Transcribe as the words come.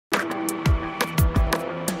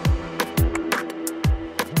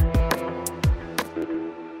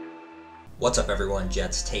What's up, everyone?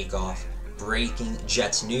 Jets takeoff. Breaking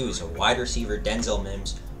Jets news. Wide receiver Denzel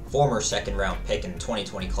Mims, former second-round pick in the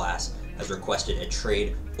 2020 class, has requested a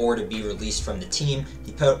trade or to be released from the team.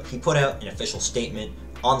 He put out an official statement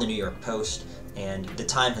on the New York Post, and the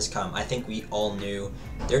time has come. I think we all knew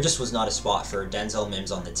there just was not a spot for Denzel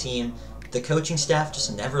Mims on the team. The coaching staff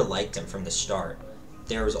just never liked him from the start.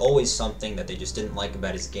 There was always something that they just didn't like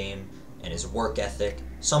about his game and his work ethic,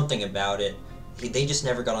 something about it. They just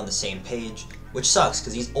never got on the same page, which sucks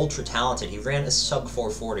because he's ultra talented. He ran a sub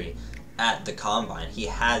 440 at the combine. He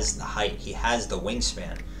has the height, he has the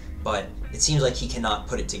wingspan, but it seems like he cannot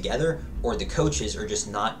put it together, or the coaches are just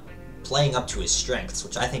not playing up to his strengths,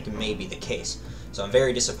 which I think may be the case. So I'm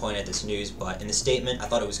very disappointed at this news, but in the statement, I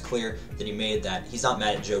thought it was clear that he made that he's not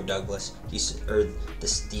mad at Joe Douglas.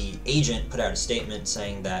 The agent put out a statement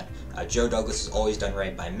saying that Joe Douglas has always done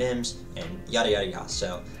right by Mims, and yada yada yada.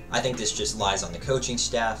 So I think this just lies on the coaching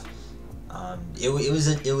staff. It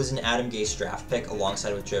was an Adam Gase draft pick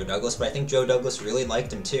alongside with Joe Douglas, but I think Joe Douglas really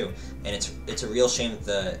liked him too, and it's a real shame that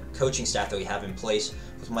the coaching staff that we have in place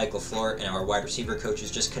with Mike LaFleur and our wide receiver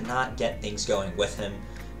coaches just could not get things going with him.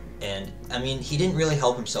 And I mean, he didn't really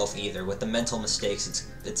help himself either with the mental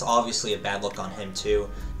mistakes. It's obviously a bad look on him too.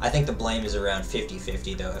 I think the blame is around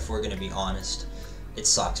 50-50 though, if we're going to be honest. It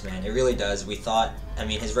sucks, man. It really does. We thought, I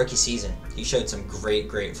mean, his rookie season, he showed some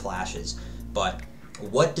great flashes, but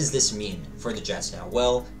what does this mean for the Jets now?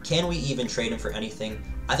 Well, can we even trade him for anything?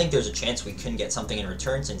 I think there's a chance we can get something in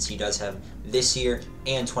return, since he does have this year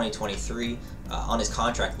and 2023 on his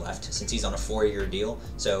contract left, since he's on a 4-year deal.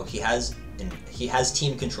 So he has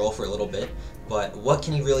team control for a little bit, but what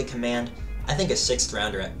can he really command? I think a 6th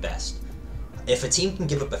rounder at best. If a team can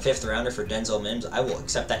give up a 5th rounder for Denzel Mims, I will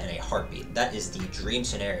accept that in a heartbeat. That is the dream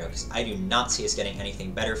scenario, because I do not see us getting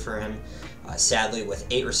anything better for him. Sadly, with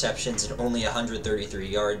 8 receptions and only 133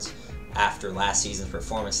 yards after last season's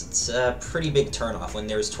performance, it's a pretty big turnoff when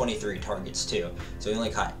there's 23 targets too. So he only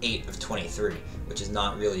caught 8 of 23, which is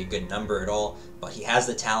not really a good number at all, but he has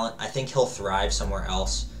the talent. I think he'll thrive somewhere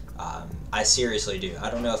else. I seriously do.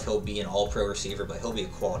 I don't know if he'll be an all-pro receiver, but he'll be a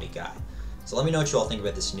quality guy. So let me know what you all think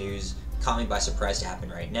about this news. Caught me by surprise to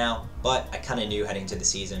happen right now, but I kind of knew heading to the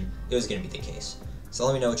season it was going to be the case. So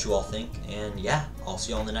let me know what you all think, and yeah, I'll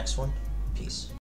see you all in the next one. Peace.